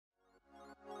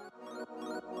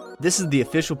This is the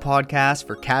official podcast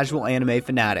for casual anime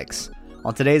fanatics.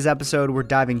 On today's episode, we're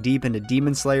diving deep into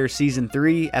Demon Slayer Season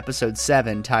 3, Episode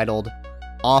 7, titled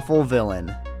Awful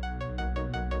Villain.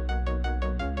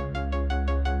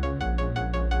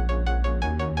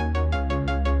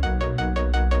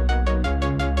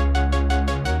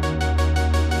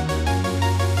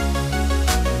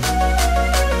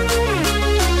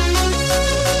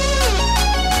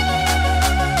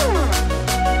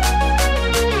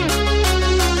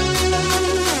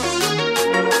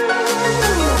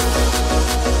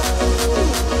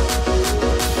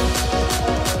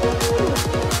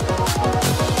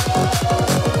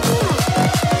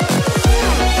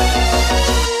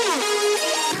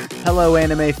 Hello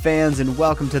anime fans, and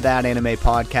welcome to That Anime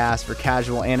Podcast for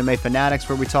casual anime fanatics,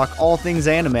 where we talk all things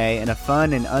anime in a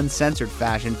fun and uncensored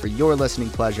fashion for your listening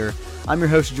pleasure. I'm your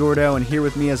host Jordo, and here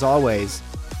with me as always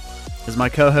is my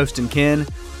co-host and kin,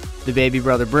 the baby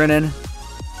brother Brennan.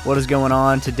 What is going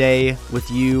on today with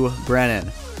you,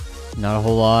 Brennan? Not a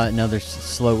whole lot. Another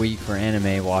slow week for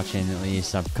anime watching, at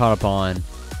least. I've caught up on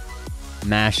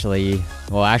Mashley.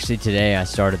 Well, actually today I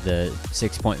started the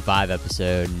 6.5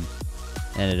 episode and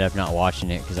ended up not watching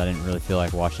it because I didn't really feel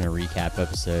like watching a recap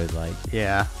episode.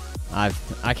 Yeah. I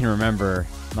can remember,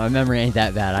 my memory ain't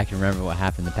that bad. I can remember what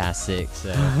happened the past 6.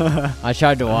 So I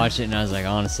tried to watch it and I was like,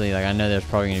 honestly, I know there's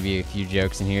probably going to be a few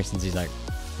jokes in here since he's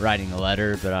writing the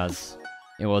letter, but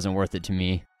it wasn't worth it to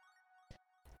me.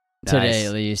 Nice. Today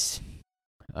at least.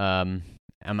 I'm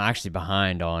actually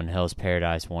behind on Hell's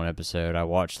Paradise 1 episode. I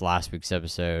watched last week's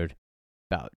episode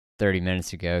about 30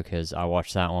 minutes ago because I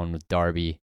watched that one with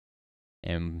Darby.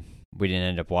 And we didn't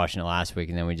end up watching it last week,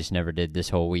 and then we just never did this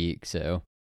whole week, so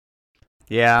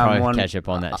yeah, probably catch up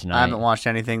on that tonight. I haven't watched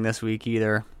anything this week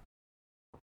either.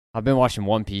 I've been watching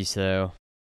One Piece, though.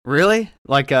 Really?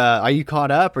 Are you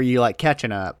caught up, or are you,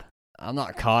 catching up? I'm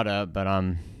not caught up, but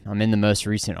I'm in the most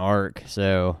recent arc,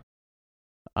 so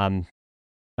I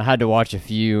had to watch a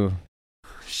few.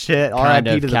 Shit,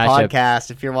 R.I.P. to the podcast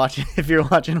if you're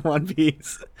watching One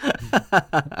Piece.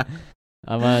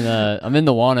 I'm in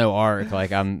the Wano arc.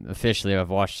 I've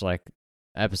watched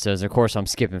episodes. Of course, I'm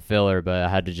skipping filler, but I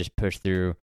had to just push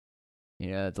through,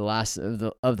 the last of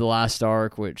the last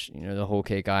arc, which the Whole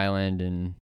Cake Island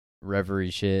and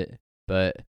Reverie shit.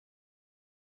 But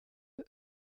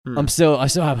I still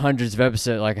have hundreds of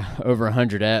episodes, over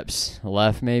 100 eps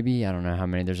left. Maybe I don't know how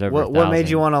many. There's over. What made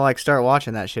you want to start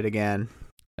watching that shit again?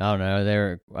 I don't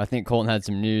know. I think Colton had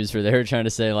some news where they were trying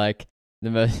to say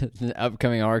the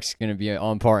upcoming arc's going to be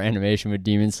on par animation with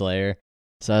Demon Slayer.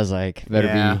 So I was like,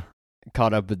 better be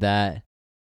caught up with that.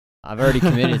 I've already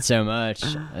committed so much.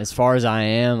 As far as I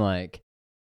am,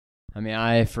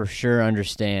 I for sure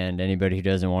understand anybody who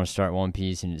doesn't want to start One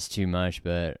Piece and it's too much,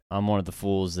 but I'm one of the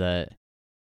fools that,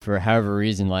 for however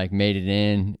reason, made it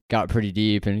in, got pretty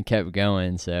deep, and kept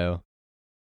going. So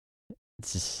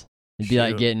it's just, it'd be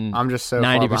like getting I'm just so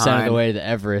 90% of the way to the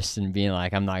Everest and being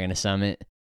like, I'm not going to summit.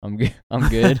 I'm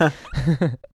good.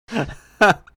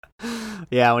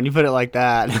 Yeah, when you put it like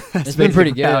that, it's been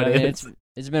pretty good.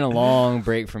 It's been a long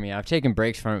break for me. I've taken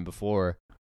breaks from it before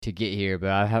to get here,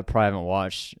 but I probably haven't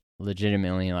watched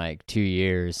legitimately in 2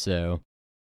 years, so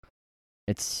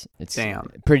it's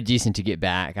pretty decent to get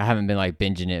back. I haven't been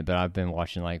binging it, but I've been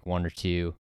watching 1 or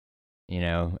 2,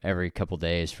 every couple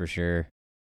days for sure.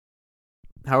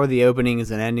 How are the openings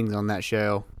and endings on that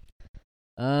show?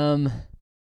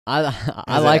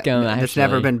 I like them. Actually, it's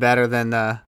never been better than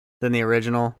the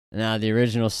original. No, the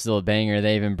original's still a banger.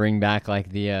 They even bring back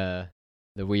the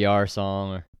We Are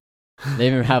song, or they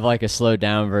even have a slowed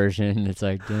down version. It's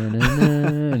it's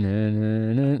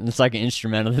an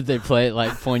instrumental that they play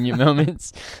at poignant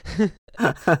moments.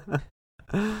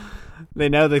 They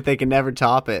know that they can never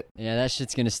top it. Yeah, that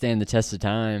shit's gonna stand the test of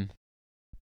time.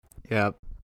 Yep.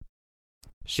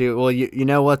 Shoot. Well, you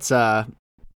know what's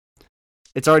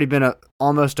it's already been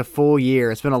almost a full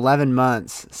year. It's been 11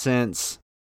 months since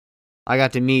I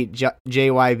got to meet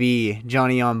JYB,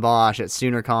 Johnny on Bosch, at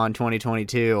SoonerCon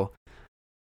 2022.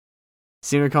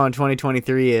 SoonerCon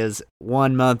 2023 is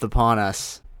 1 month upon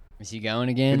us. Is he going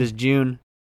again? It is June.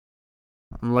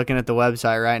 I'm looking at the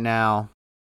website right now,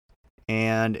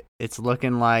 and it's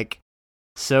looking like,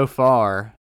 so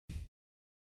far,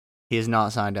 he is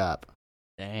not signed up.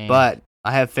 Dang. But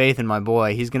I have faith in my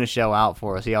boy. He's going to show out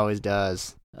for us. He always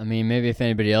does. I mean, maybe if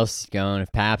anybody else is going,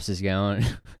 if Paps is going,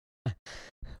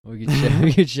 we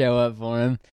could show up for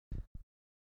him.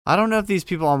 I don't know if these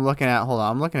people I'm looking at... Hold on,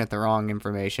 I'm looking at the wrong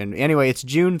information. Anyway, it's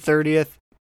June 30th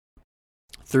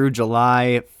through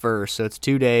July 1st, so it's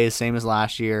 2 days, same as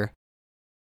last year.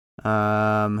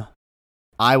 I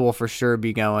will for sure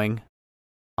be going.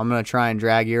 I'm gonna try and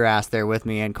drag your ass there with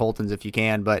me and Colton's if you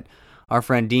can. But our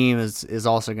friend Deem is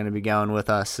also going to be going with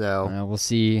us. So we'll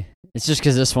see. It's just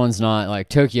because this one's not like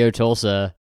Tokyo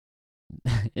Tulsa.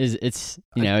 It's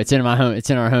in our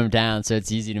hometown, so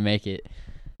it's easy to make it.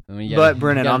 But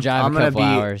Brennan, I'm gonna be.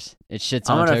 Hours. It shits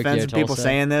on Tokyo Tulsa. I'm gonna offend some people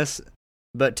saying this,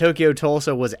 but Tokyo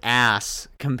Tulsa was ass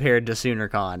compared to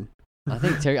SoonerCon.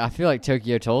 I feel like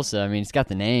Tokyo Tulsa. I mean, it's got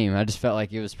the name. I just felt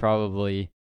like it was probably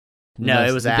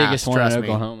it was the biggest one in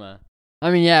Oklahoma. I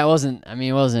mean, yeah, it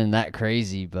wasn't that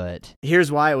crazy, but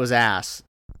here's why it was ass.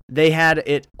 They had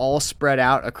it all spread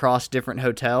out across different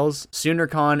hotels.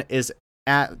 SoonerCon is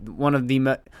at one of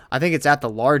the, I think it's at the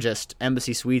largest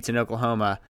Embassy Suites in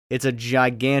Oklahoma. It's a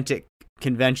gigantic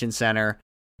convention center.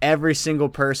 Every single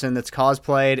person that's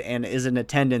cosplayed and is in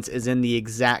attendance is in the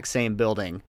exact same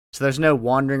building. So there's no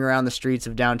wandering around the streets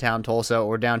of downtown Tulsa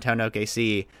or downtown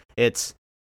OKC. It's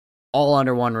all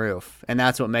under one roof, and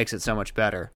that's what makes it so much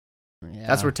better. Yeah.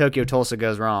 That's where Tokyo Tulsa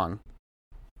goes wrong.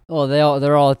 Well,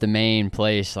 they're all at the main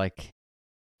place, like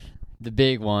the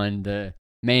big one, the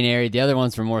main area. The other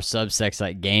ones were more subsects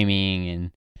like gaming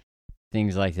and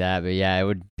things like that. But yeah, it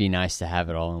would be nice to have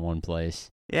it all in one place.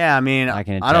 Yeah, I mean, I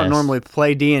don't normally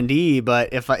play D&D,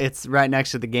 but if it's right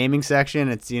next to the gaming section,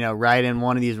 it's right in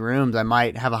one of these rooms, I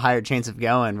might have a higher chance of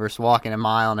going versus walking a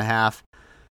mile and a half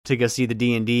to go see the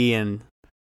D&D and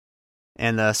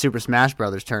the Super Smash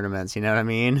Brothers tournaments. You know what I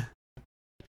mean?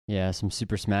 Yeah, some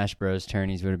Super Smash Bros.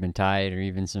 Tourneys would have been tight, or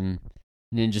even some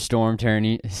Ninja Storm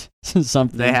tourneys,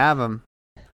 something. They have them.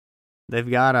 They've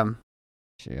got them.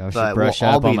 I should brush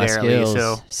up on my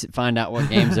skills, find out what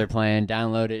games they're playing,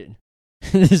 download it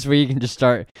this week, and just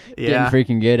start getting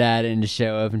freaking good at it and just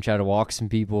show up and try to walk some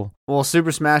people. Well,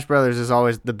 Super Smash Brothers is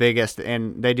always the biggest,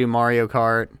 and they do Mario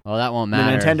Kart. Well, that won't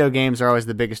matter. The Nintendo games are always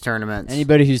the biggest tournaments.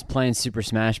 Anybody who's playing Super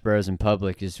Smash Bros. In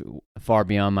public is far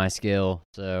beyond my skill,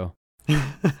 so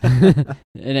it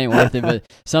ain't worth it.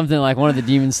 But something like one of the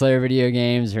Demon Slayer video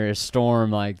games or a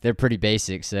Storm, like, they're pretty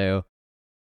basic, so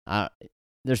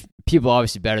there's people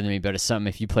obviously better than me, but it's something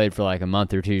if you played for like a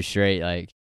month or two straight, like,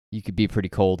 you could be pretty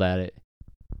cold at it.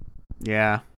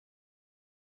 Yeah.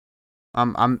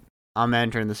 I'm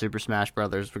entering the Super Smash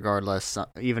Brothers regardless,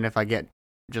 even if I get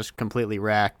just completely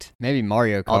wrecked. Maybe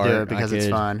Mario Kart. I'll do it because it's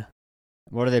fun.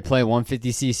 What do they play,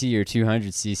 150cc or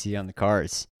 200cc on the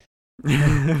carts?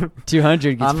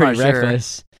 200 gets pretty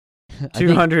reckless. Sure.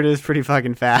 200 is pretty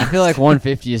fucking fast. I feel like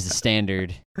 150 is the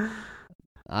standard.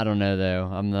 I don't know though.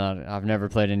 I've never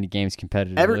played any games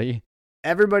competitively.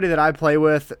 Everybody that I play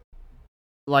with,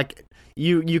 like,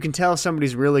 you can tell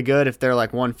somebody's really good if they're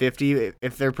like 150.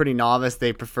 If they're pretty novice,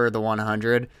 they prefer the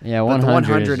 100. Yeah, 100. But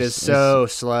the 100 is so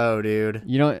slow, dude.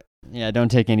 Don't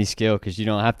take any skill because you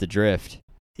don't have to drift.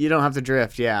 You don't have to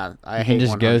drift, yeah. You can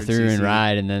just go through and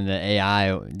ride, and then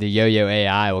the yo-yo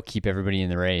AI will keep everybody in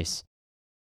the race.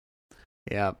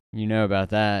 Yeah. You know about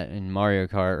that in Mario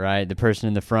Kart, right? The person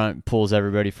in the front pulls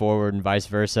everybody forward and vice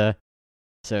versa.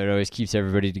 So it always keeps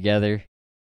everybody together.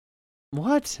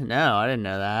 What? No, I didn't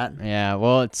know that. Yeah,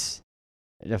 well, it's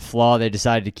a flaw they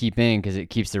decided to keep in because it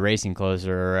keeps the racing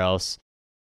closer, or else,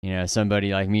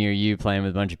 somebody like me or you playing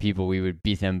with a bunch of people, we would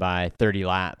beat them by 30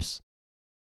 laps.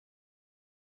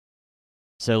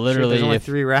 So literally, there's only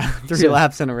three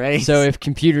laps in a race. So if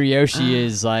Computer Yoshi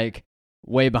is like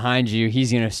way behind you,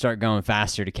 he's gonna start going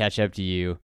faster to catch up to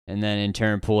you, and then in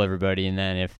turn pull everybody. And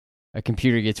then if a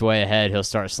computer gets way ahead, he'll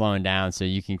start slowing down so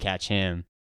you can catch him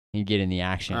and get in the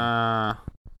action. That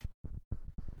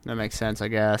makes sense, I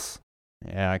guess.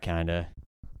 Yeah, kinda.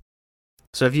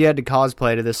 So if you had to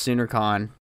cosplay to this SoonerCon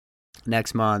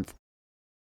next month,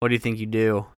 what do you think you'd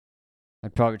do?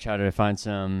 I'd probably try to find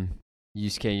some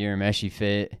Yusuke Urameshi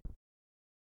fit.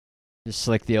 Just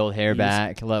slick the old hair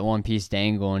back, let one piece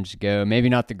dangle, and just go. Maybe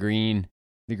not the green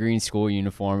school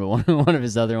uniform, but one of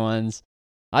his other ones.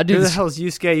 Who the hell's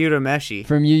Yusuke Urameshi?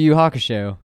 From Yu Yu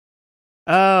Hakusho.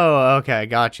 Oh, okay,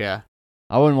 gotcha.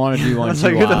 I wouldn't want to do one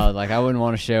too wild. Like, I wouldn't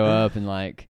want to show up and,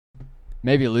 like,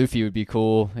 maybe Luffy would be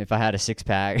cool if I had a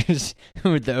six-pack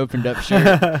with the opened up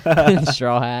shirt and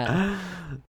straw hat.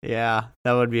 Yeah,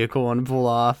 that would be a cool one to pull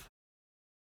off.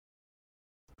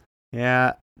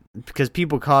 Yeah, because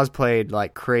people cosplayed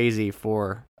like crazy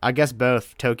for, I guess,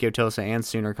 both Tokyo Tulsa and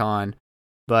SoonerCon.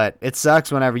 But it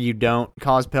sucks whenever you don't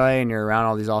cosplay and you're around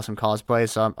all these awesome cosplays.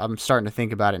 So I'm starting to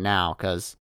think about it now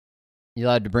because. You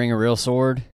allowed to bring a real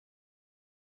sword?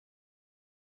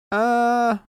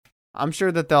 I'm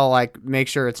sure that they'll like make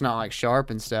sure it's not like sharp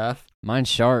and stuff. Mine's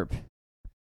sharp.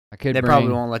 They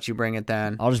probably won't let you bring it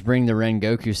then. I'll just bring the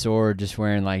Rengoku sword, just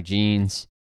wearing like jeans.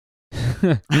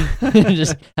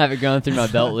 Just have it going through my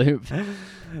belt loop.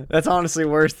 That's honestly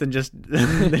worse than just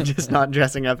not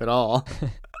dressing up at all.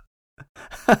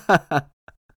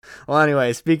 Well,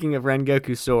 anyway, speaking of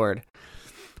Rengoku Sword,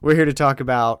 we're here to talk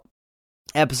about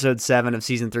episode 7 of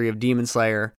season 3 of Demon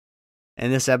Slayer,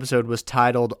 and this episode was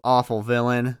titled Awful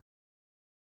Villain.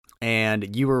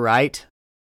 And you were right.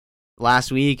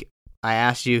 Last week, I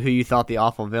asked you who you thought the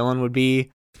awful villain would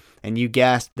be, and you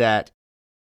guessed that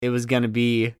it was going to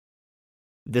be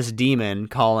this demon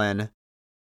calling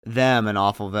them an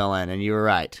awful villain, and you were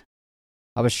right.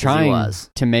 I was trying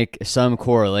to make some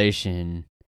correlation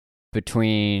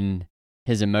between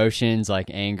his emotions like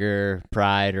anger,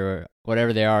 pride, or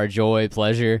whatever they are, joy,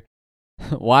 pleasure.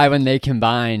 Why, when they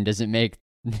combine, does it make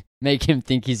him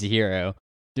think he's a hero?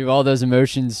 Do all those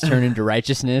emotions turn into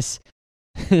righteousness?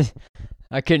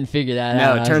 I couldn't figure that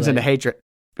out. No, it turns into hatred.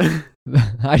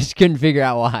 I just couldn't figure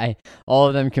out why all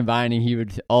of them combining, he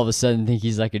would all of a sudden think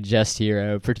he's like a just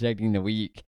hero protecting the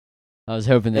weak. I was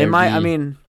hoping that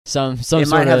some it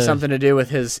might have something to do with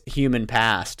his human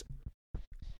past.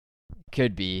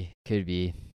 Could be.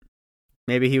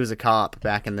 Maybe he was a cop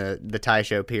back in the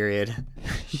Taisho period,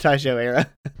 Taisho era.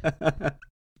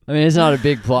 I mean, it's not a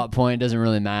big plot point. It doesn't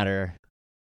really matter.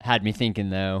 Had me thinking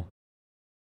though.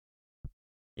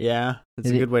 Yeah, it's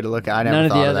a good way to look at it. I never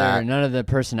thought of that. None of the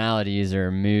personalities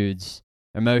or moods,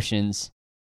 emotions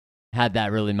had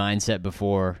that really mindset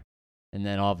before. And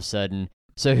then all of a sudden...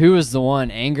 So who was the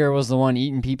one? Anger was the one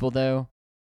eating people, though?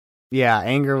 Yeah,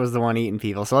 Anger was the one eating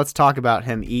people. So let's talk about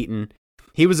him eating.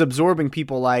 He was absorbing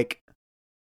people like...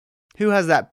 Who has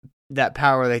that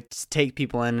power they take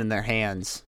people in their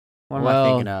hands? What am I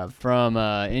thinking of? From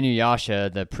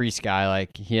Inuyasha, the priest guy,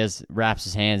 like, he wraps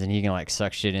his hands and he can, like,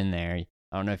 suck shit in there.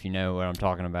 I don't know if you know what I'm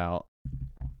talking about.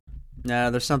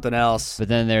 No, there's something else. But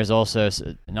then there's also,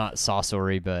 not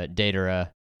Sasori, but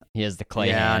Datara. He has the clay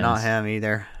hands. Yeah, not him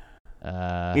either.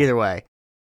 Either way.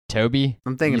 Toby?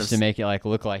 I'm thinking used to make it like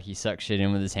look like he sucked shit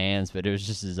in with his hands, but it was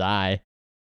just his eye.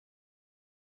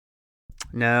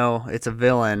 No, it's a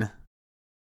villain.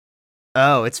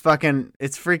 Oh, it's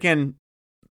freaking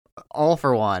All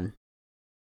for One.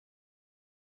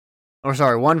 Or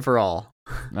sorry, One for All.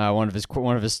 One of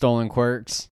his stolen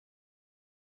quirks.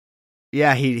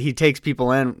 Yeah, he takes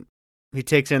people in. He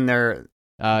takes in their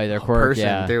quirk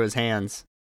person through his hands.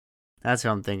 That's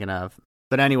what I'm thinking of.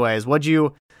 But anyways, what'd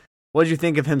you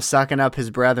think of him sucking up his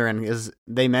brethren? Is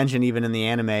they mentioned even in the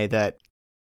anime that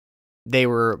they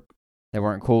weren't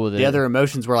cool with it. The other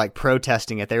emotions were like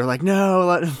protesting it. They were like,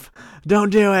 "No,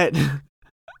 don't do it."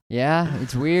 Yeah,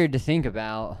 it's weird to think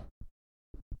about.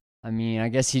 I mean, I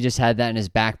guess he just had that in his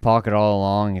back pocket all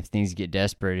along if things get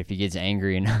desperate, if he gets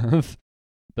angry enough.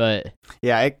 But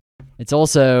yeah, it's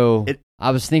also... I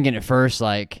was thinking at first,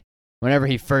 like, whenever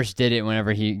he first did it,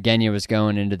 whenever Genya was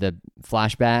going into the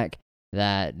flashback,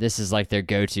 that this is like their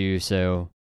go-to, so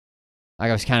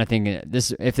I was kind of thinking,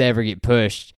 this if they ever get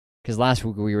pushed, because last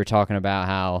week we were talking about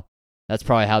how that's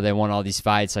probably how they won all these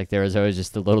fights, like there was always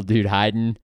just the little dude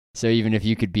hiding, so even if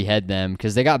you could behead them,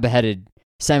 because they got beheaded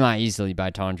semi-easily by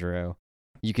Tanjiro,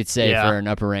 you could say, for an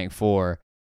upper rank 4.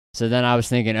 So then I was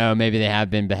thinking, oh, maybe they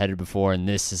have been beheaded before, and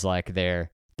this is like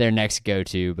their next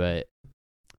go-to, but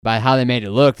by how they made it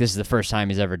look, this is the first time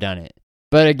he's ever done it.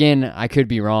 But again, I could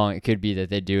be wrong. It could be that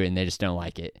they do it and they just don't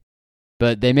like it.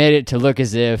 But they made it to look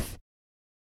as if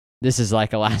this is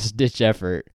like a last-ditch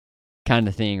effort kind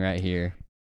of thing right here.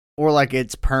 Or like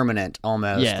it's permanent,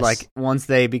 almost. Yes. Like once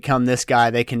they become this guy,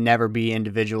 they can never be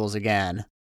individuals again.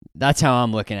 That's how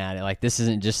I'm looking at it. Like, this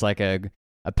isn't just like a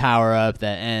power-up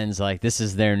that ends. Like, this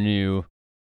is their new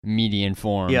median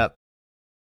form. Yep.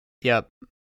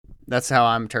 That's how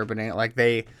I'm interpreting it. Like,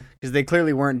 because they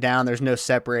clearly weren't down. There's no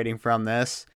separating from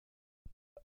this.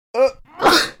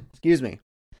 Excuse me.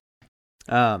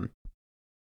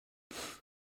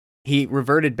 He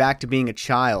reverted back to being a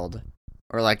child,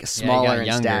 or like smaller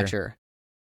in stature.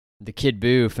 The Kid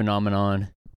Buu phenomenon.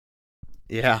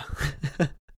 Yeah.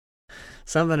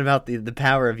 Something about the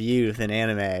power of youth in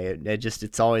anime.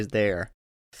 It's always there.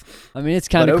 I mean, it's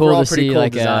kind of cool to see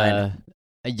like a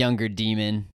younger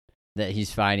demon that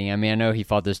he's fighting. I mean, I know he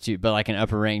fought those two, but like an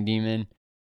upper rank demon,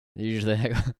 they're usually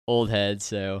like old heads.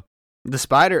 So the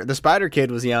spider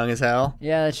kid was young as hell.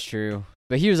 Yeah, that's true.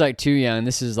 But he was like too young.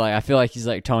 This is like, I feel like he's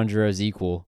like Tanjiro's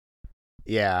equal.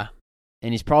 Yeah.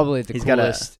 And he's probably the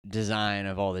coolest design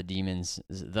of all the demons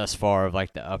thus far, of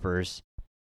like the uppers.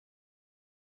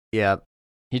 Yeah.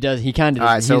 He does. He kind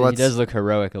of. He does look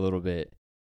heroic a little bit.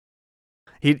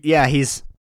 He's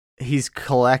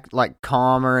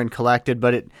calmer and collected,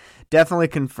 but it definitely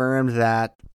confirmed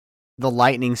that the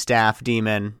lightning staff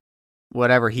demon,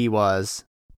 whatever he was,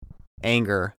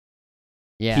 Anger,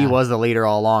 Yeah. he was the leader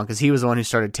all along because he was the one who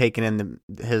started taking in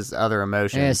his other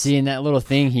emotions. Yeah, see, and that little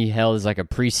thing he held is like a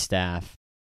priest staff.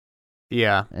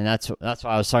 Yeah. And that's why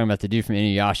I was talking about the dude from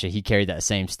Inuyasha. He carried that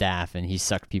same staff, and he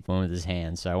sucked people in with his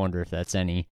hands. So I wonder if that's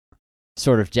any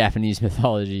sort of Japanese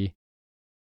mythology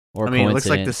or I mean, it looks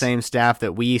like the coincidence. same staff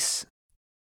that Whis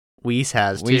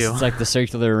has, too. It's like the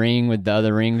circular ring with the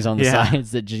other rings on the Yeah.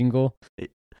 sides that jingle.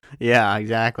 Yeah,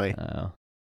 exactly. Oh.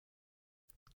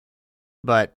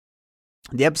 But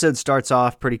the episode starts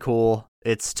off pretty cool.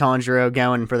 It's Tanjiro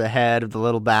going for the head of the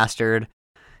little bastard.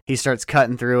 He starts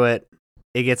cutting through it.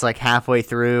 It gets like halfway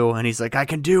through, and he's like, I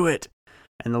can do it.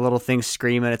 And the little thing's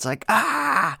screaming. It's like,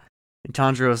 ah! And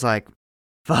Tanjiro's like,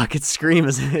 fuck, it's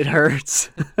screaming. It hurts.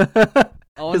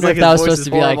 I wonder like if that was his voice supposed is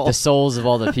to be like horrible. the souls of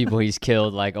all the people he's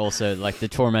killed, like also like the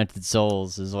tormented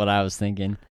souls is what I was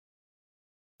thinking.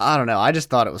 I don't know. I just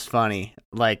thought it was funny.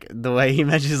 Like, the way he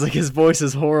mentions, like, his voice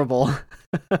is horrible.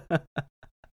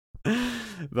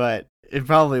 But it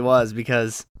probably was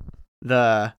because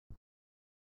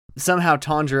somehow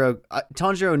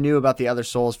Tanjiro knew about the other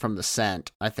souls from the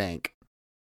scent, I think.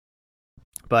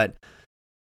 But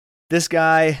this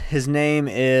guy, his name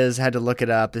is, I had to look it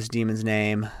up, this demon's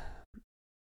name.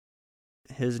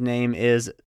 His name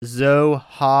is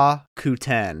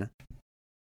Zohakuten.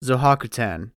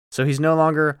 Zohakuten. So he's no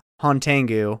longer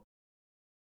Hontengu.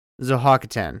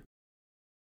 Zohakuten.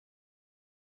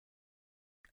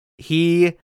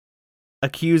 He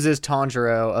accuses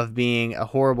Tanjiro of being a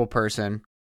horrible person.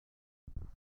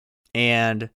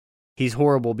 And he's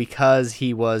horrible because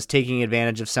he was taking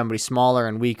advantage of somebody smaller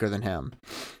and weaker than him.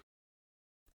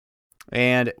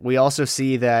 And we also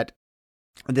see that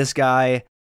this guy,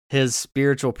 his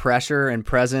spiritual pressure and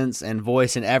presence and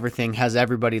voice and everything has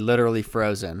everybody literally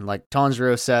frozen. Like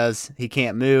Tanjiro says, he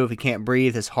can't move, he can't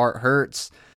breathe, his heart hurts.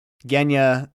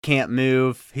 Genya can't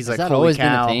move. He's Has like, that holy always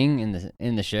cow. been a thing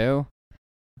in the show?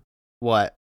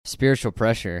 What? Spiritual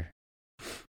pressure.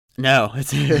 No,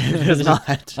 it's not.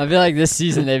 I feel like this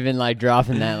season they've been like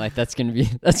dropping that, like that's gonna be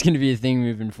a thing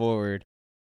moving forward.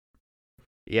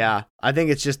 Yeah, I think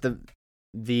it's just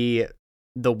the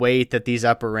weight that these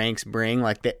upper ranks bring.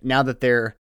 Like now that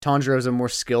Tanjiro's a more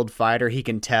skilled fighter, he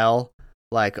can tell.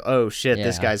 Like, oh shit,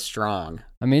 this Yeah. guy's strong.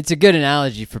 I mean, it's a good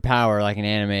analogy for power, like an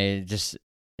anime. It just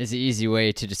is an easy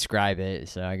way to describe it.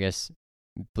 So I guess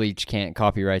Bleach can't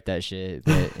copyright that shit,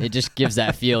 but it just gives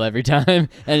that feel every time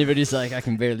anybody's like, I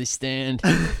can barely stand.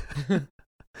 I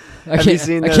Have you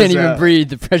seen those, can't even breathe.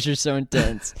 The pressure's so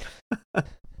intense.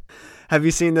 Have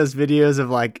you seen those videos of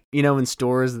like, in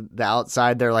stores, the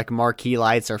outside, their like marquee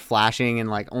lights are flashing and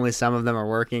like only some of them are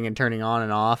working and turning on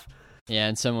and off? Yeah,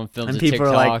 and someone films And a people are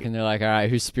TikTok like- and they're like, all right,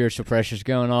 whose spiritual pressure's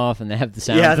going off? And they have the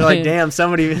sound. Yeah, they're like, playing. damn,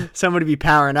 somebody be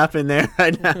powering up in there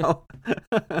right now.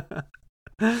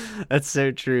 That's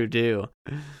so true too.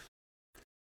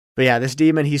 But yeah, this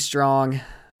demon, he's strong.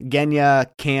 Genya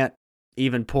can't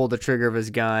even pull the trigger of his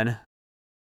gun.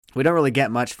 We don't really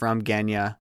get much from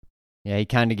Genya. Yeah, he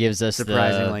kind of gives us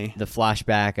Surprisingly. the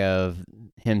flashback of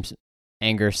him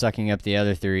anger sucking up the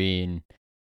other three, and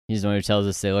he's the one who tells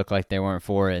us they look like they weren't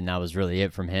for it, and that was really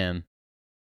it from him.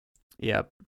 Yep.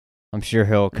 I'm sure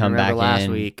he'll come Remember back last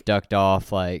in, week. ducked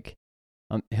off, like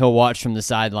he'll watch from the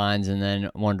sidelines and then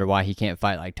wonder why he can't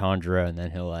fight like Tanjiro, and then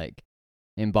he'll like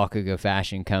in Bakugo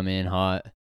fashion come in hot.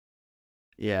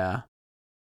 Yeah.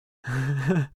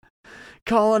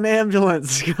 Call an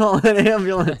ambulance. Call an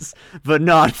ambulance. But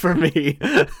not for me.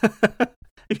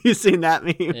 Have you seen that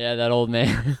meme? Yeah, that old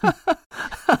man.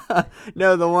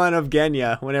 No, the one of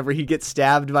Genya, whenever he gets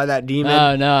stabbed by that demon.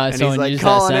 Oh no, and he's someone like, used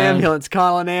call that an sound. ambulance,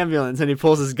 call an ambulance. And he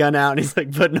pulls his gun out and he's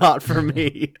like, but not for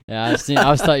me. Yeah, I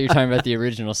always thought you were talking about the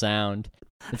original sound.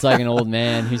 It's like an old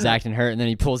man who's acting hurt, and then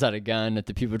he pulls out a gun at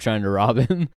the people trying to rob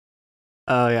him.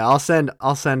 Oh yeah, I'll send it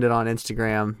on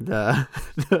Instagram,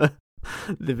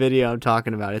 the video I'm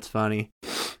talking about. It's funny.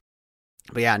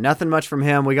 But yeah, nothing much from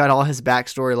him. We got all his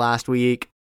backstory last week.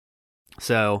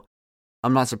 So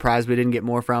I'm not surprised we didn't get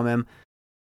more from him.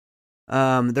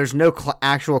 There's no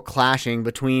actual clashing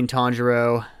between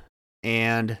Tanjiro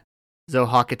and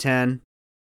Zohakuten,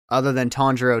 other than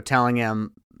Tanjiro telling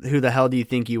him, who the hell do you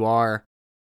think you are?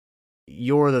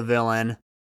 You're the villain.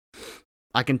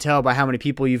 I can tell by how many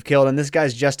people you've killed. And this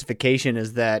guy's justification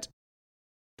is that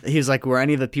he's like, were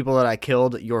any of the people that I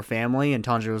killed your family? And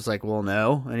Tanjiro was like, well,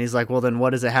 no. And he's like, well, then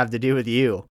what does it have to do with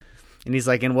you? And he's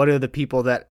like, and what do the people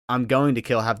that I'm going to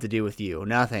kill have to do with you?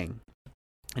 Nothing.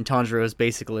 And Tanjiro is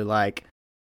basically like,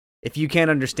 if you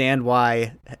can't understand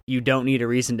why you don't need a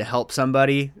reason to help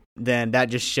somebody, then that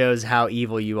just shows how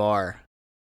evil you are.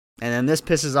 And then this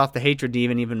pisses off the hatred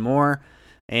demon even more,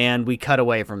 and we cut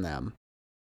away from them.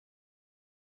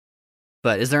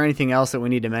 But is there anything else that we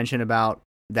need to mention about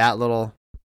that little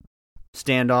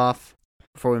standoff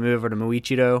before we move over to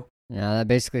Muichiro? Yeah, that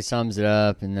basically sums it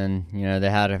up. And then, they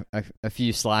had a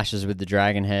few slashes with the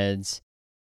dragon heads.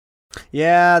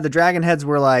 Yeah, the dragon heads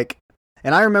were like,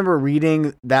 and I remember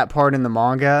reading that part in the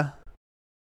manga.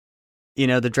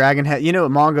 The dragon head,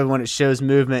 manga, when it shows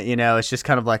movement, it's just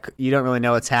kind of like, you don't really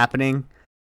know what's happening.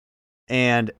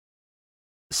 And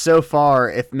so far,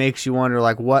 it makes you wonder,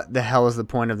 like, what the hell is the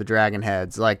point of the dragon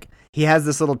heads? Like, he has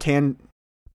this little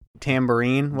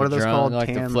tambourine. What are those called?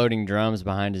 Like the floating drums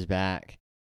behind his back.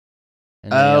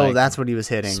 And that's what he was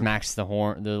hitting. Smacks the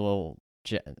horn, the little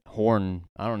horn.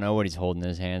 I don't know what he's holding in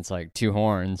his hand. It's like 2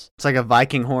 horns. It's like a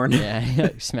Viking horn. Yeah,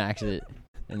 he smacks it,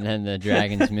 and then the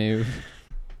dragons move.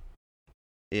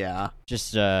 Yeah.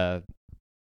 Just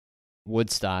wood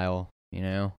style,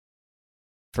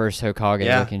 First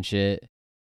Hokage looking shit.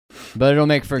 But it'll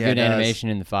make for good animation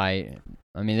in the fight.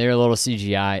 I mean, they're a little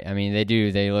CGI. I mean,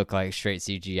 they look like straight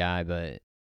CGI, but it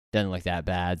doesn't look that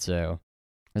bad. So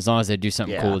as long as they do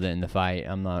something cool with it in the fight,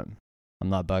 I'm not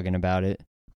bugging about it.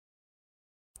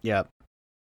 Yep.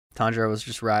 Tanjiro was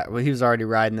just he was already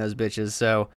riding those bitches.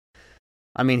 So,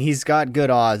 I mean, he's got good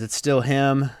odds. It's still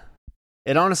him.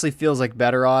 It honestly feels like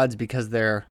better odds because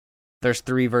there's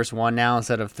 3 versus 1 now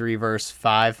instead of 3 versus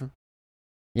 5.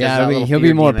 Yeah, I mean, he'll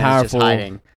be more powerful.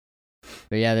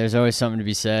 But yeah, there's always something to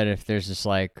be said if there's just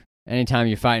like, anytime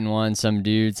you're fighting one, some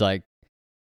dude's like,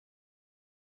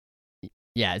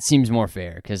 yeah, it seems more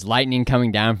fair because lightning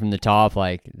coming down from the top,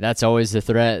 like, that's always the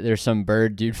threat. There's some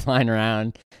bird dude flying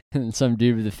around and some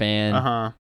dude with a fan.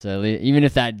 Uh-huh. So even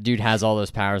if that dude has all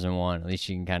those powers in one, at least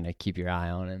you can kind of keep your eye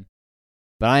on him.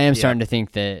 But I am starting to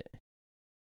think that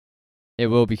it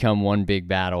will become one big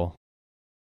battle.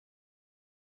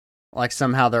 Like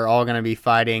somehow they're all going to be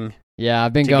fighting. Yeah,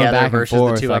 I've been going back and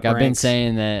forth. Like, I've been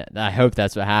saying that I hope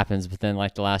that's what happens, but then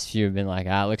like the last few have been like,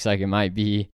 it looks like it might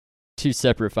be 2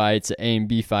 separate fights, an A and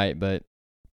B fight. But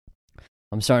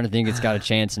I'm starting to think it's got a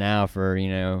chance now for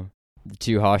the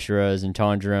 2 Hashiras and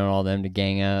Tanjiro and all them to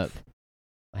gang up,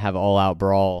 have an all-out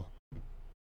brawl.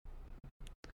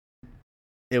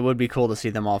 It would be cool to see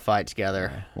them all fight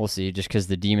together. We'll see. Just because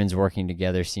the demons working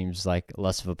together seems like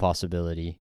less of a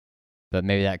possibility. But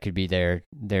maybe that could be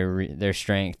their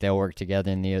strength. They'll work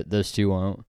together, and those 2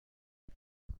 won't.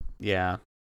 Yeah.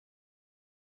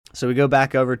 So we go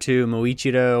back over to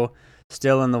Muichiro,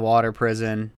 still in the water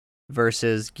prison,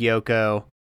 versus Gyoko.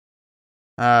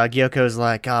 Gyoko's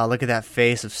like, look at that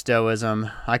face of stoicism.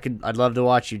 I'd love to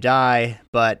watch you die,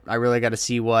 but I really got to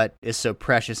see what is so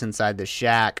precious inside this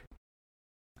shack.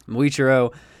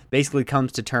 Muichiro basically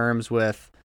comes to terms with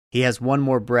he has one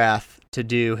more breath to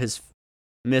do his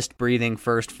mist breathing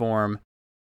first form.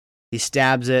 He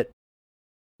stabs it.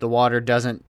 The water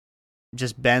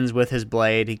just bends with his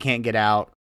blade. He can't get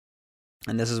out.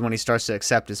 And this is when he starts to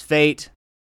accept his fate.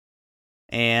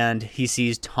 And he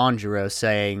sees Tanjiro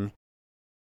saying,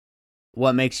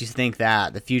 "What makes you think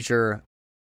that? The future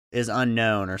is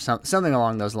unknown," or something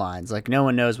along those lines. Like, no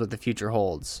one knows what the future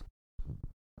holds.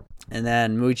 And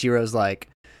then Muichiro's like,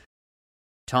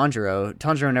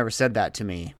 Tanjiro never said that to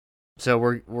me. So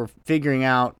we're figuring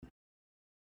out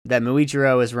that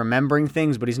Muichiro is remembering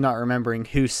things, but he's not remembering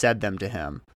who said them to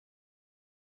him.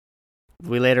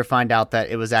 We later find out that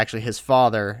it was actually his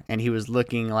father, and he was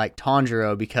looking like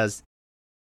Tanjiro because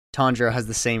Tanjiro has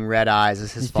the same red eyes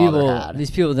as his father had.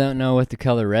 These people don't know what the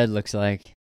color red looks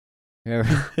like.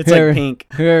 It's like pink.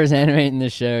 Whoever's animating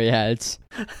the show,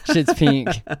 shit's pink.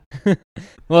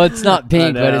 Well, it's not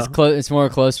pink, but it's more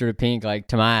closer to pink, like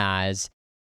to my eyes.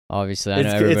 Obviously, I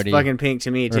know everybody. It's fucking pink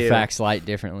to me too. Refracts light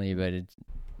differently, but it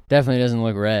definitely doesn't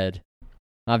look red.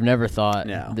 I've never thought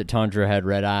that Tanjiro had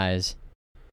red eyes.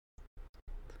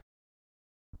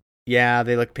 Yeah,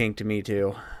 they look pink to me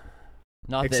too.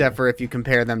 Except for if you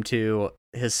compare them to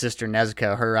his sister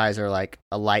Nezuko, her eyes are like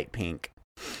a light pink.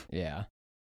 Yeah.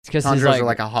 It's because Tanjiro's are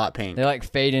like a hot pink. They like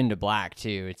fade into black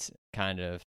too. It's kind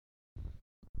of.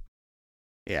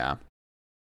 Yeah.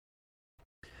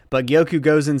 But Gyoku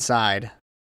goes inside,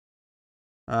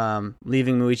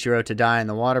 leaving Muichiro to die in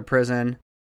the water prison.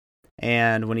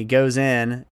 And when he goes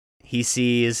in, he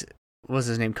sees, what's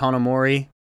his name, Kanamori?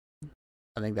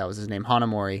 I think that was his name,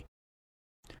 Hanamori.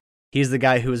 He's the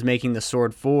guy who was making the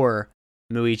sword for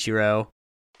Muichiro.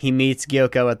 He meets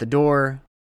Gyoko at the door,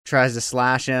 tries to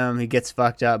slash him. He gets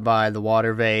fucked up by the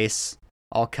water vase,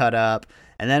 all cut up.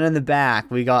 And then in the back,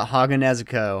 we got Haga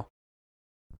Nezuko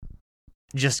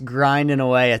just grinding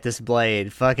away at this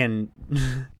blade. Fucking,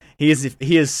 he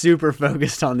is super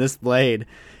focused on this blade.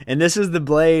 And this is the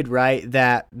blade, right,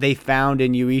 that they found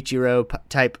in Yuichiro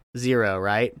Type 0,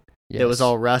 right? that was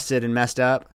all rusted and messed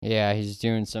up? Yeah, he's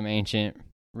doing some ancient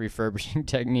refurbishing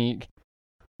technique.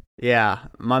 Yeah,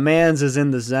 my man's is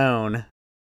in the zone.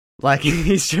 Like,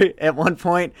 he's at one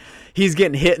point, he's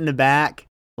getting hit in the back,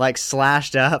 like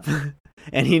slashed up,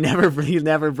 and he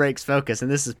never breaks focus.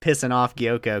 And this is pissing off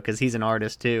Gyoko because he's an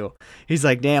artist too. He's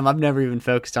like, damn, I've never even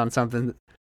focused on something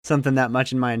that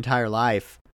much in my entire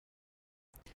life.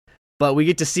 But we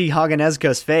get to see Haga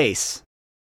Nezuko's face.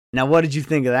 Now, what did you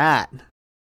think of that?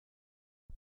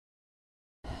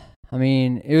 I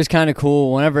mean, it was kind of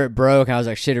cool. Whenever it broke, I was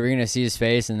like, shit, are we going to see his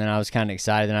face? And then I was kind of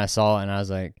excited. Then I saw it, and I was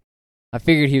like, I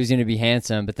figured he was going to be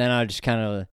handsome. But then I just kind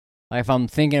of, like, if I'm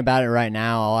thinking about it right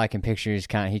now, all I can picture is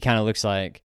he kind of looks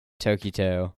like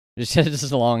Tokito.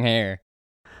 Just long hair.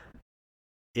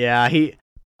 Yeah,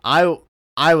 I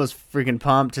was freaking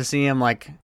pumped to see him.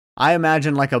 Like, I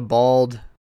imagined like a bald,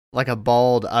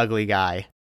 ugly guy.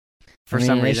 For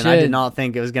some reason, I did not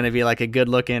think it was going to be like a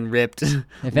good-looking, ripped, if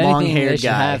long-haired anything, they should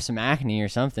guy. have some acne or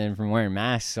something from wearing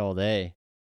masks all day.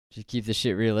 Just keep the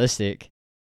shit realistic.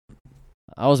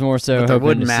 I was more so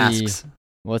hoping to masks. see,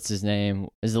 what's his name?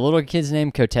 Is the little kid's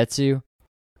name Kotetsu?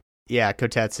 Yeah,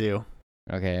 Kotetsu.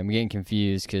 Okay, I'm getting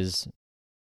confused because,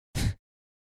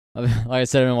 like I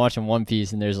said, I've been watching One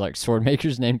Piece, and there's like sword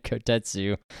makers named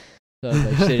Kotetsu. So I was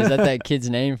like, shit, is that kid's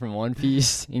name from One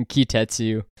Piece? In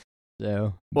Kitetsu.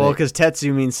 So, well, because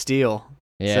Tetsu means steel.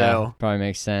 Yeah, so. Probably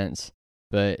makes sense.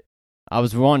 But I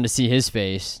was wanting to see his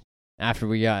face after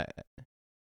we got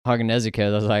Haga Nezuko. I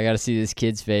was like, I got to see this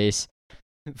kid's face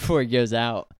before he goes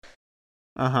out.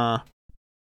 I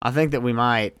think that we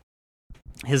might,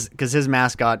 because his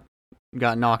mask got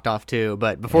knocked off too.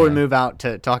 But before we move out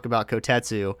to talk about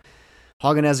Kotetsu,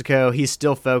 Haga Nezuko, he's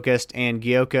still focused, and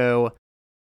Gyoko,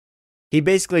 he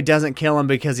basically doesn't kill him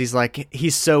because he's like,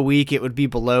 he's so weak it would be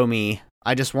below me.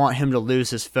 I just want him to lose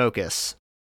his focus.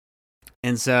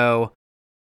 And so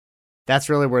that's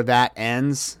really where that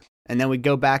ends. And then we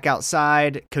go back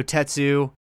outside.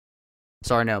 Moichiro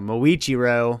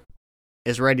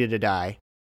is ready to die.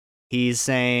 He's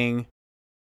saying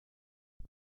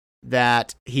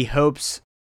that he hopes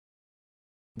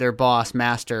their boss,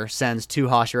 Master, sends two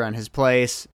Hashira in his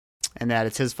place, and that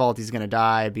it's his fault he's going to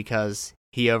die because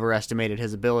he overestimated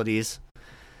his abilities.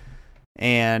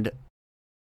 And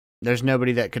there's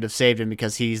nobody that could have saved him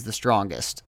because he's the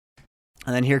strongest.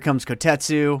 And then here comes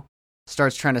Kotetsu,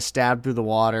 starts trying to stab through the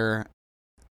water,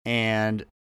 and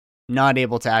not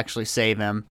able to actually save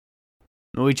him.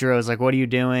 Moichiro is like, what are you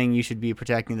doing? You should be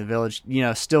protecting the village. You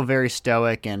know, still very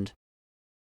stoic and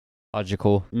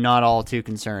logical. Not all too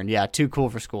concerned. Yeah, too cool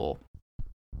for school.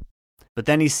 But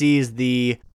then he sees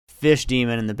the fish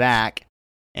demon in the back,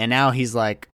 and now he's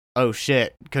like, oh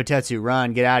shit, Kotetsu,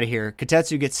 run, get out of here.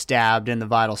 Kotetsu gets stabbed in the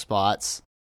vital spots,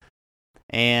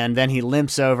 and then he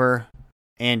limps over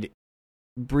and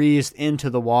breathes into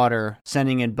the water,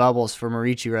 sending in bubbles for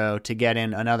Moichiro to get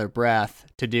in another breath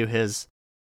to do his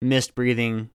mist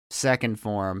breathing second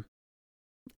form,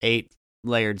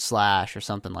 8-layered slash or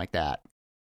something like that.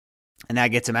 And that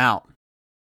gets him out.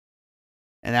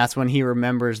 And that's when he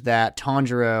remembers that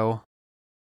Tanjiro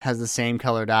has the same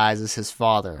colored eyes as his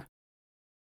father.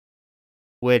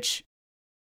 Which,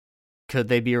 could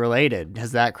they be related?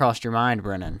 Has that crossed your mind,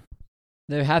 Brennan?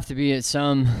 There have to be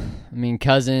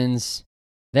cousins.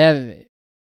 They have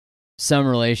some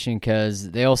relation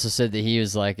because they also said that he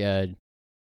was like a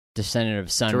descendant of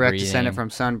sun Direct breathing. descendant from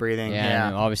sun breathing, yeah.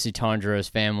 And obviously Tanjiro's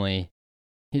family.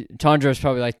 Tanjiro's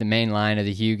probably like the main line of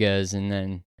the Hyugas, and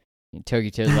then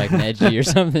Tokito's like Neji or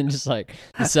something, just like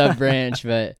the sub-branch.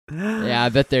 But yeah, I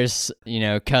bet there's,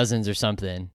 cousins or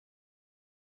something.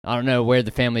 I don't know where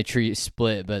the family tree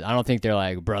split, but I don't think they're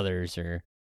like brothers or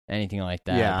anything like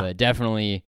that. Yeah. But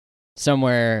definitely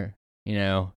somewhere, if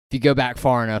you go back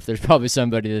far enough, there's probably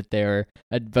somebody that they were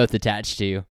both attached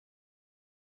to.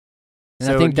 And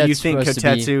so I think do you think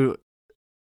Kotetsu...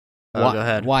 go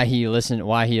ahead. Why he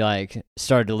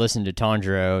started to listen to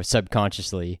Tanjiro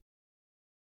subconsciously.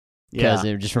 Because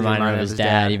it just reminded him of his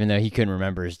dad, even though he couldn't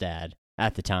remember his dad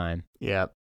at the time.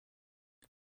 Yep.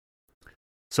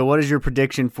 So what is your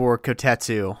prediction for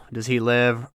Kotetsu? Does he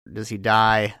live? Does he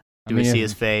die? Do we see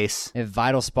his face? If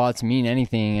vital spots mean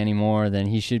anything anymore, then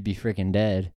he should be freaking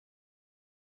dead.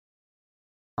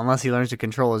 Unless he learns to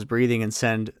control his breathing and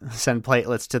send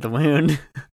platelets to the wound,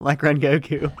 like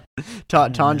Rengoku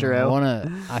taught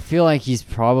Tanjiro. I feel like he's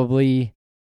probably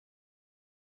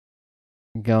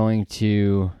going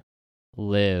to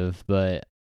live, but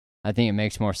I think it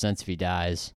makes more sense if he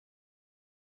dies.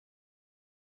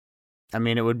 I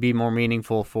mean, it would be more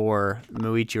meaningful for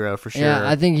Moichiro for sure. Yeah,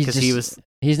 I think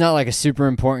he's not like a super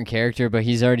important character, but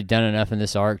he's already done enough in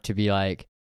this arc to be like,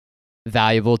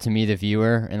 valuable to me, the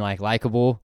viewer, and like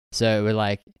likable. So it would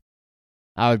like,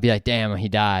 I would be like, damn, he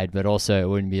died, but also it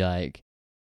wouldn't be like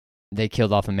they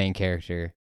killed off a main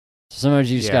character. So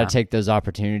sometimes you just got to take those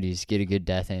opportunities, get a good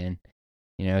death in.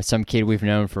 You know, some kid we've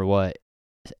known for what,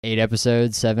 8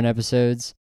 episodes, 7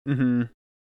 episodes. Mm-hmm.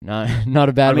 Not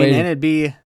a bad way. And it'd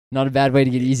be not a bad way to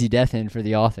get easy death in for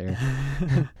the author.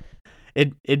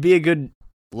 It'd be a good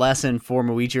lesson for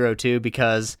Muichiro too,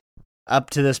 because up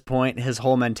to this point, his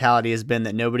whole mentality has been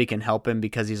that nobody can help him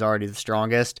because he's already the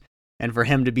strongest, and for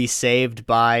him to be saved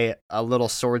by a little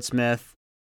swordsmith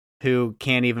who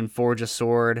can't even forge a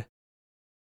sword,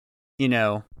 you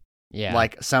know,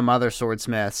 like some other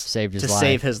swordsmiths, save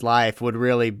his life would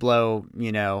really blow,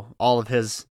 you know, all of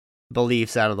his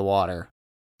beliefs out of the water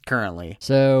currently.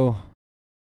 So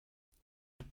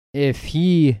if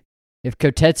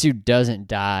Kotetsu doesn't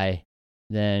die,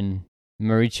 then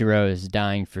Muichiro is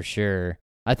dying for sure.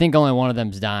 I think only one of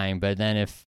them's dying, but then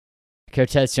if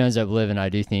Kotetsu ends up living, I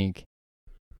do think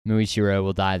Muichiro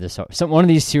will die one of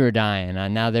these two are dying.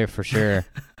 Now they're for sure.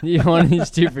 One of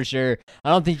these two for sure. I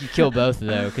don't think you kill both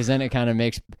though, because then it kind of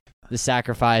makes the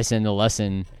sacrifice and the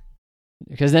lesson,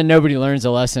 because then nobody learns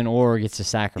a lesson or gets a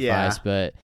sacrifice.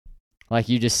 But like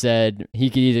you just said, he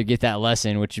could either get that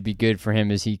lesson, which would be good for him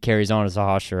as he carries on as a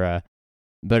Hashira,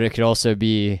 but it could also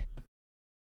be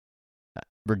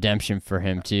redemption for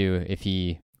him too if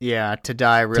he to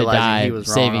die realizing he was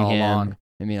wrong saving all him. along.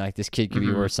 I mean, like, this kid could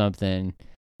be worth something,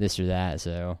 this or that.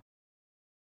 So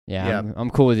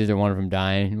I'm cool with either one of them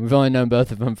dying. We've only known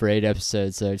both of them for 8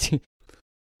 episodes, so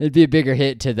it'd be a bigger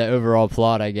hit to the overall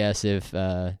plot, I guess, if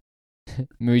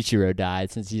Muichiro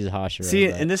died, since he's a Hashira. See,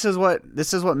 and this is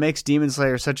what makes Demon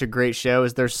Slayer such a great show,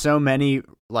 is there's so many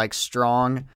like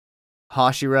strong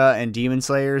Hashira and Demon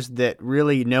Slayers that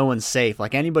really no one's safe.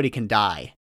 Like, anybody can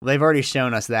die. They've already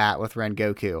shown us that with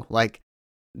Rengoku. Like,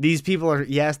 these people are,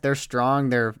 yes, they're strong,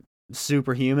 they're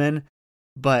superhuman,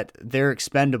 but they're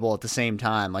expendable at the same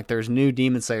time. Like, there's new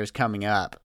Demon Slayers coming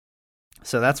up.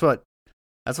 So that's what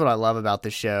I love about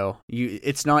this show.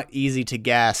 It's not easy to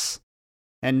guess,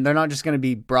 and they're not just going to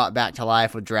be brought back to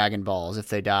life with Dragon Balls if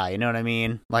they die. You know what I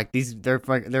mean? Like, they're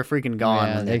freaking gone.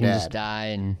 Yeah, when they they're can dead. just die.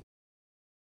 And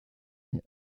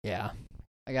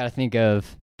I got to think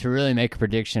of, to really make a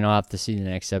prediction, I'll have to see the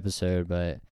next episode,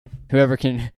 but whoever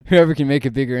can make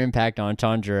a bigger impact on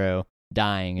Tanjiro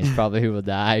dying is probably who will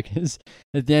die, because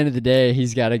at the end of the day,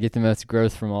 he's got to get the most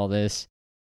growth from all this.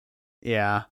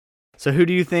 Yeah. So who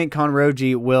do you think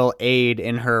Kanroji will aid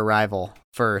in her arrival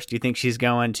first? Do you think she's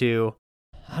going to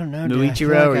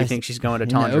Muichiro, or do you think she's going to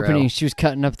Tanjiro? In the opening, she was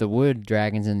cutting up the wood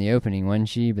dragons in the opening, wasn't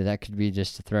she? But that could be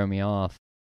just to throw me off.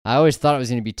 I always thought it was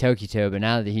going to be Tokito, but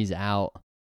now that he's out,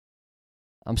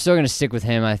 I'm still going to stick with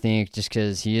him, I think, just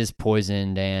because he is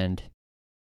poisoned and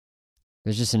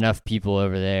there's just enough people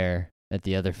over there at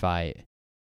the other fight.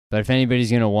 But if anybody's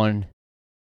going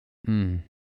to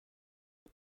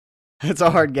It's a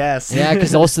hard guess. Yeah,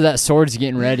 because also that sword's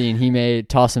getting ready, and he may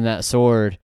toss him that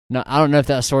sword. No, I don't know if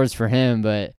that sword's for him,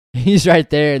 but he's right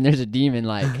there, and there's a demon.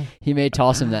 Like, he may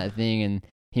toss him that thing, and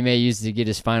he may use it to get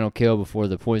his final kill before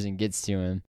the poison gets to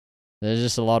him. There's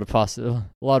just a lot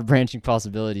of branching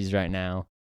possibilities right now.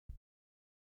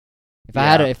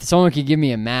 If someone could give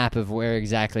me a map of where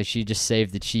exactly she just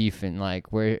saved the chief and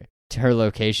like where to her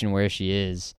location where she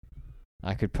is,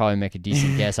 I could probably make a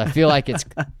decent guess. I feel like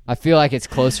it's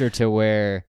closer to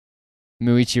where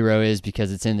Muichiro is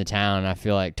because it's in the town. I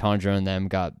feel like Tanjiro and them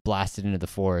got blasted into the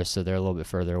forest, so they're a little bit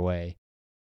further away.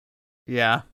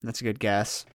 Yeah, that's a good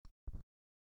guess.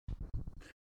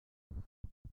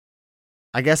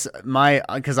 I guess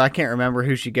because I can't remember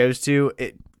who she goes to.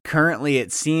 Currently,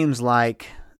 it seems like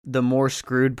the more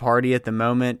screwed party at the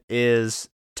moment is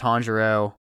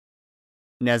Tanjiro,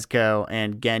 Nezuko,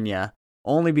 and Genya,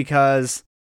 only because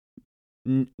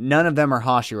none of them are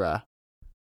Hashira.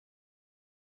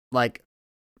 Like,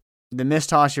 the Mist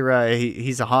Hashira,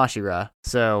 he's a Hashira,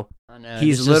 so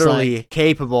he's literally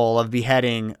capable of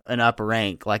beheading an upper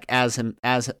rank, like as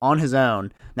on his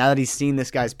own. Now that he's seen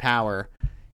this guy's power,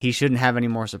 he shouldn't have any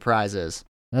more surprises.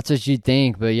 That's what you'd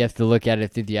think, but you have to look at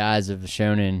it through the eyes of a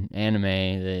shonen anime.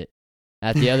 That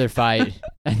at the other fight,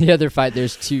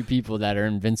 there's 2 people that are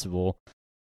invincible.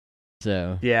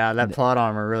 So yeah, that plot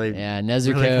armor really,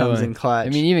 Nezuko really comes in clutch. I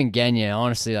mean, even Genya,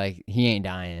 honestly, like, he ain't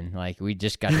dying. Like, we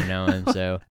just got to know him,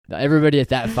 so everybody at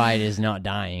that fight is not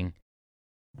dying.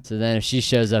 So then if she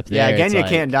shows up there, Genya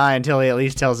can't die until he at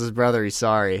least tells his brother he's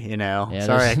sorry. You know,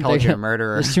 sorry I called you a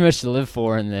murderer. There's too much to live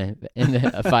for in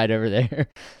the fight over there.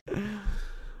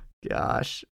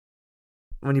 Gosh,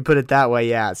 when you put it that way,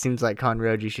 yeah, it seems like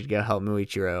Kanroji should go help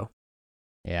Muichiro.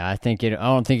 Yeah, I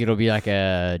don't think it'll be like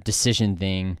a decision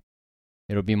thing.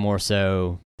 It'll be more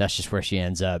so that's just where she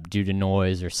ends up due to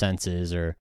noise or senses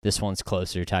or this one's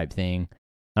closer type thing.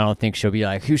 I don't think she'll be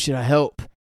like, who should I help?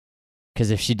 Because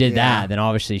if she did that, then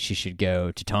obviously she should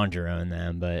go to Tanjiro and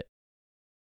them. But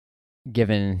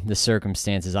given the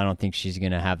circumstances, I don't think she's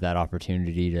going to have that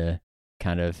opportunity to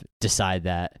kind of decide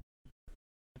that.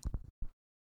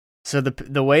 So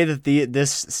the way that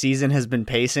this season has been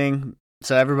pacing,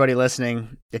 so everybody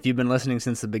listening, if you've been listening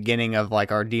since the beginning of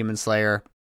like our Demon Slayer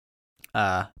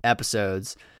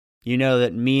episodes, you know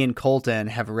that me and Colton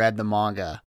have read the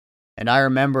manga. And I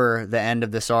remember the end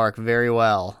of this arc very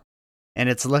well. And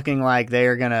it's looking like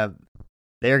they're gonna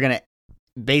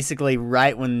basically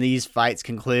right when these fights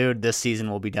conclude, this season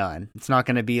will be done. It's not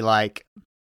gonna be like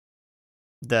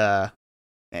the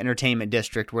Entertainment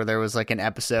District where there was like an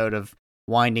episode of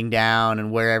winding down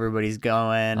and where everybody's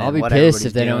going. I'll be pissed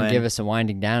if they don't give us a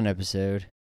winding down episode.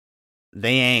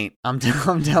 They ain't. I'm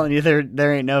telling you,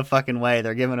 there ain't no fucking way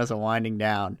they're giving us a winding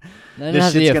down.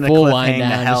 This shit's gonna cliffhang the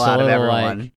hell out of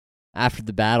everyone. Like, after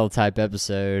the battle type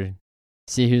episode,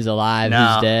 see who's alive,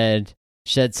 who's dead,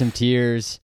 shed some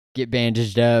tears, get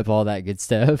bandaged up, all that good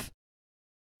stuff.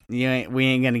 We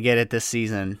ain't gonna get it this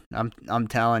season. I'm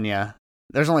telling you.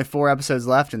 There's only 4 episodes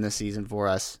left in this season for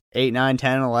us. 8, 9,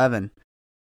 10, and 11.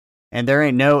 And there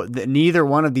ain't neither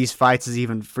one of these fights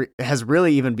has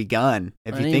really even begun.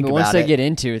 If you think about it. Once they get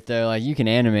into it, though, like you can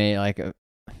animate like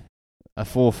a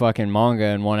full fucking manga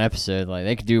in one episode. Like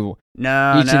they could do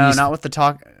not with the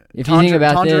talk. If you think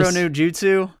about Tanjiro this, no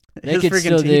Jutsu, they could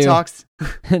still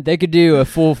do. They could do a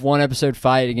full 1 episode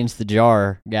fight against the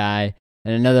jar guy,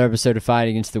 and another episode of fight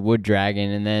against the wood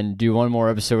dragon, and then do one more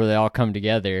episode where they all come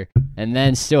together, and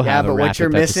then still have a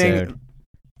wrap-up episode.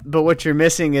 But what you're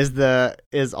missing is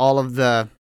all of the.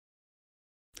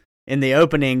 In the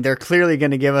opening, they're clearly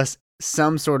going to give us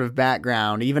some sort of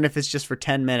background, even if it's just for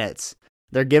 10 minutes.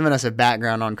 They're giving us a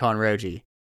background on Kanroji.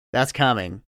 That's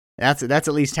coming. That's at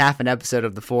least half an episode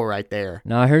of the 4 right there.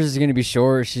 No, hers is going to be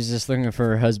short. She's just looking for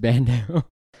her husband.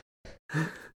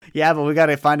 Yeah, but we got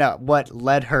to find out what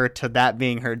led her to that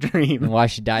being her dream. And why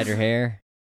she dyed her hair.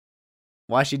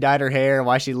 Why she dyed her hair,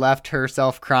 why she left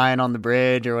herself crying on the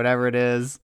bridge or whatever it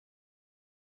is.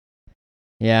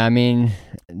 Yeah, I mean,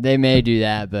 they may do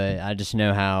that, but I just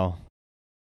know how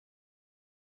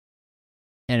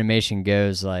animation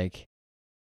goes. Like,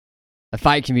 a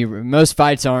fight can be... Most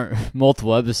fights aren't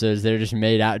multiple episodes. They're just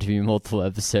made out to be multiple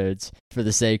episodes for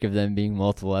the sake of them being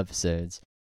multiple episodes.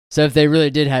 So if they really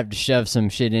did have to shove some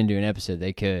shit into an episode,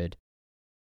 they could.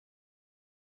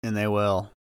 And they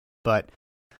will. But,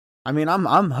 I mean,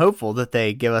 I'm hopeful that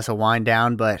they give us a wind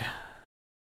down, but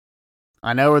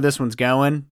I know where this one's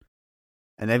going.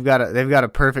 And they've got a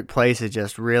perfect place to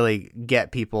just really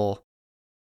get people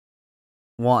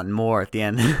wanting more at the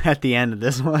end of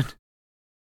this one.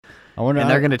 And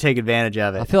they're going to take advantage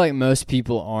of it. I feel like most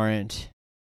people aren't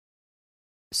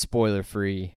spoiler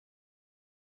free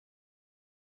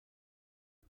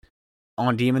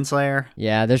on Demon Slayer.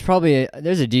 Yeah, there's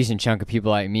a decent chunk of people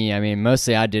like me. I mean,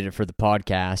 mostly I did it for the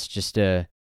podcast, just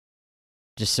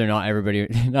so not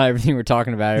everything we're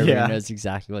talking about, everybody knows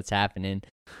exactly what's happening.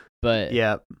 But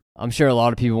yeah, I'm sure a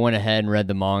lot of people went ahead and read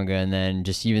the manga, and then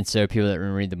just even so, people that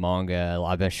didn't read the manga,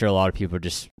 I'm sure a lot of people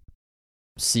just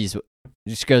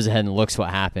goes ahead and looks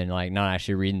what happened, like not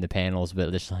actually reading the panels,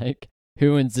 but just like,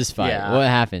 who wins this fight? Yeah. What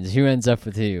happens? Who ends up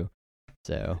with who?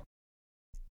 So,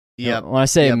 yeah. When I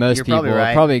say most people,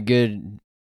 probably a good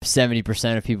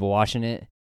 70% of people watching it.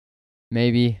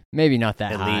 Maybe not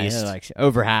that high. Least. Like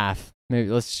over half. Maybe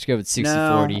let's just go with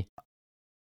 60-40.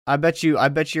 I bet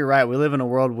you're right. We live in a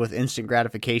world with instant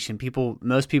gratification.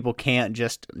 Most people can't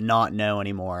just not know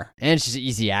anymore. And it's just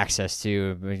easy access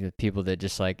to people that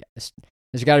just like,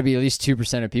 there's got to be at least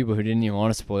 2% of people who didn't even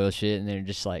want to spoil shit and they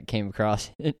just like came across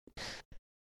it.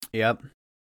 Yep.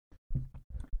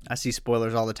 I see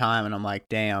spoilers all the time and I'm like,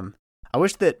 damn. I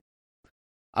wish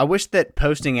that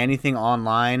posting anything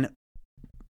online,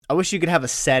 I wish you could have a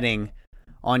setting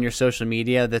on your social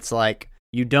media that's like,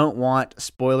 you don't want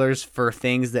spoilers for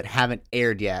things that haven't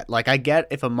aired yet. Like, I get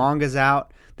if a manga's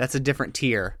out, that's a different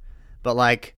tier. But,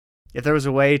 like, if there was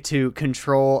a way to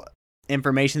control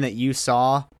information that you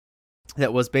saw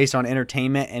that was based on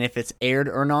entertainment, and if it's aired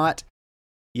or not,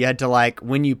 you had to, like,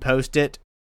 when you post it,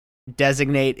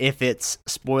 designate if it's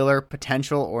spoiler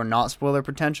potential or not spoiler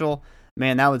potential.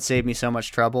 Man, that would save me so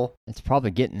much trouble. It's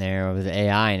probably getting there with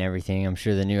AI and everything. I'm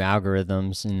sure the new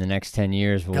algorithms in the next 10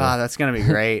 years will... God, that's going to be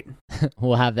great.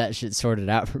 We'll have that shit sorted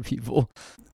out for people.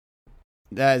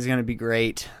 That is going to be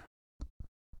great.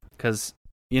 Because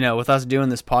with us doing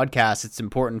this podcast, it's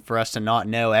important for us to not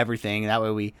know everything. That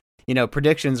way we,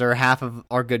 predictions are half of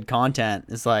our good content.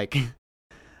 It's like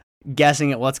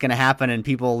guessing at what's going to happen, and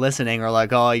people listening are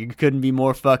like, oh, you couldn't be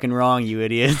more fucking wrong, you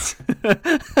idiots.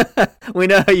 We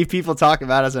know how you people talk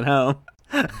about us at home.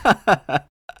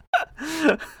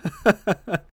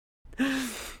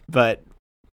 But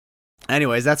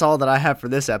anyways, that's all that I have for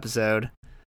this episode.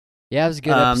 Yeah, it was a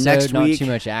good episode. Next Not week, too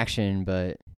much action,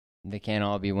 but they can't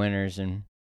all be winners. And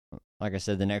like I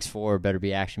said, the next 4 better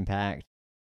be action-packed.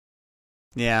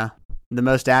 Yeah, the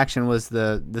most action was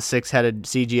the 6-headed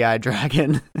CGI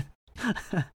dragon.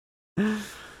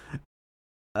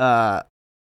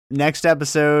 Next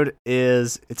episode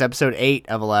it's episode 8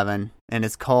 of 11, and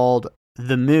it's called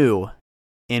The Moo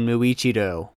in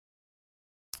Muichiro.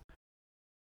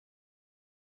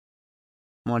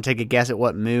 Want to take a guess at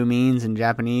what moo means in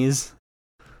Japanese?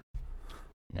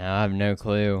 No, I have no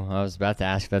clue. I was about to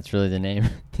ask if that's really the name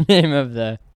of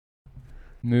the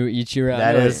Muichiro.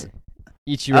 That is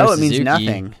Ichiro Oh, it Suzuki. means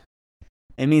nothing.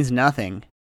 It means nothing.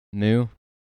 Moo?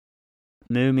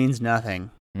 Moo means nothing,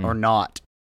 or not.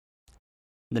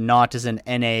 The not is an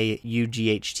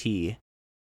N-A-U-G-H-T.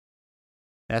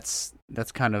 That's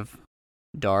kind of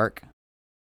dark.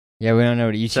 Yeah, we don't know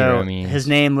what Ichiro means. His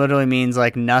name literally means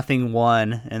like nothing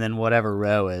one, and then whatever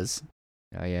row is.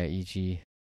 Oh yeah, Ichiro.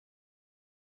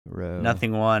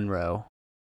 Nothing one row.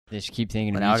 They just keep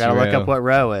thinking But of now I gotta look up what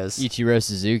row is. Ichiro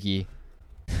Suzuki.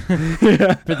 For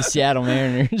the Seattle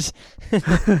Mariners.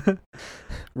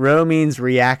 Row means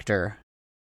reactor.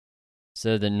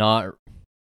 So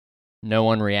no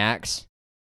one reacts?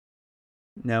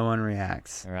 No one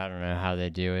reacts. Or I don't know how they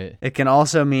do it. It can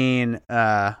also mean,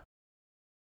 row.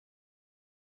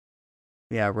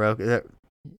 Why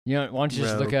don't you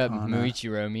just look up Rokana.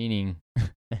 Muichiro meaning?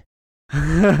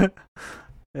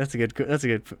 That's a good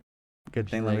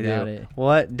thing. Let me got do. it.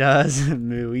 What does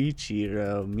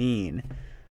Muichiro mean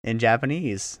in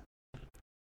Japanese?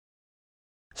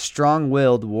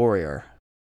 Strong-willed warrior.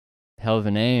 Hell of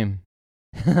a name.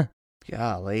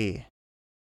 Golly.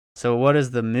 So what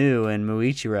is the Mu in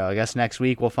Muichiro? I guess next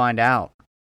week we'll find out.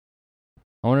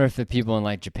 I wonder if the people in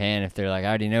like Japan, if they're like, I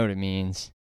already know what it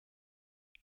means.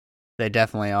 They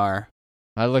definitely are.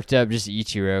 I looked up just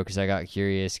Ichiro because I got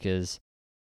curious because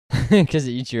of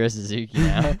Ichiro Suzuki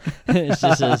now. It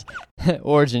just says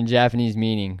origin, Japanese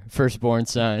meaning, firstborn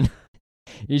son.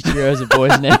 Ichiro is a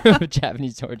boy's name of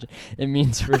Japanese origin. It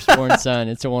means firstborn son.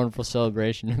 It's a wonderful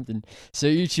celebration. So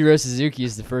Ichiro Suzuki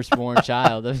is the firstborn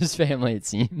child of his family, it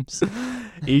seems.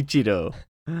 Ichiro.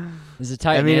 It's a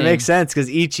tight I mean, name. it makes sense because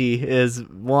Ichi is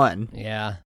one.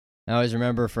 Yeah. I always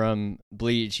remember from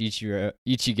Bleach,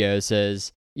 Ichigo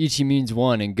says, Ichi means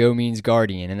one and Go means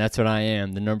guardian, and that's what I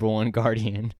am, the number one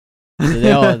guardian.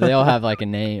 So they all have like a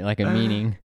name, like a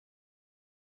meaning.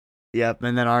 Yep,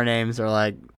 and then our names are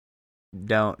like,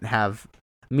 don't have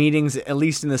meanings, at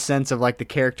least in the sense of like the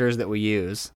characters that we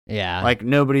use. Yeah. Like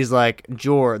nobody's like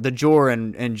the Jor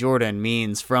in Jordan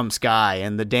means from sky,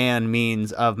 and the Dan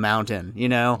means of mountain,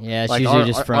 Yeah, it's like usually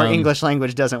just from... our English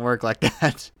language doesn't work like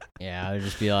that. Yeah, it would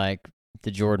just be like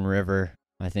the Jordan River,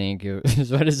 I think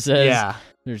is what it says. Yeah.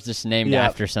 There's just named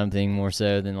after something more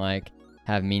so than like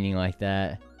have meaning like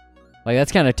that. Like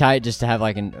that's kind of tight just to have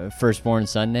like a firstborn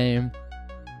son name.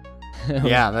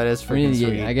 Yeah, that is freaking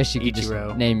sweet. I guess you could Ichiro.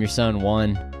 just name your son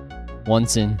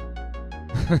Onesen.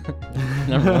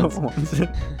 Number one.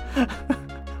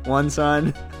 One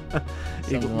son.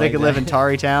 Something They like could live in that.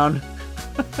 Tari Town.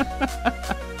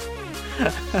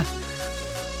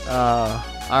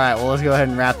 All right, well, let's go ahead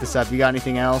and wrap this up. You got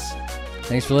anything else?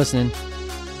 Thanks for listening.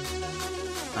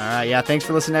 All right, yeah, thanks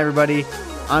for listening, everybody.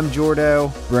 I'm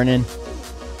Jordo. Brennan.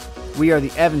 We are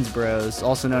the Evans Bros,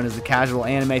 also known as the Casual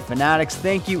Anime Fanatics.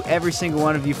 Thank you, every single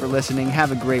one of you, for listening.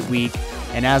 Have a great week.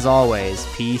 And as always,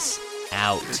 peace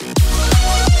out.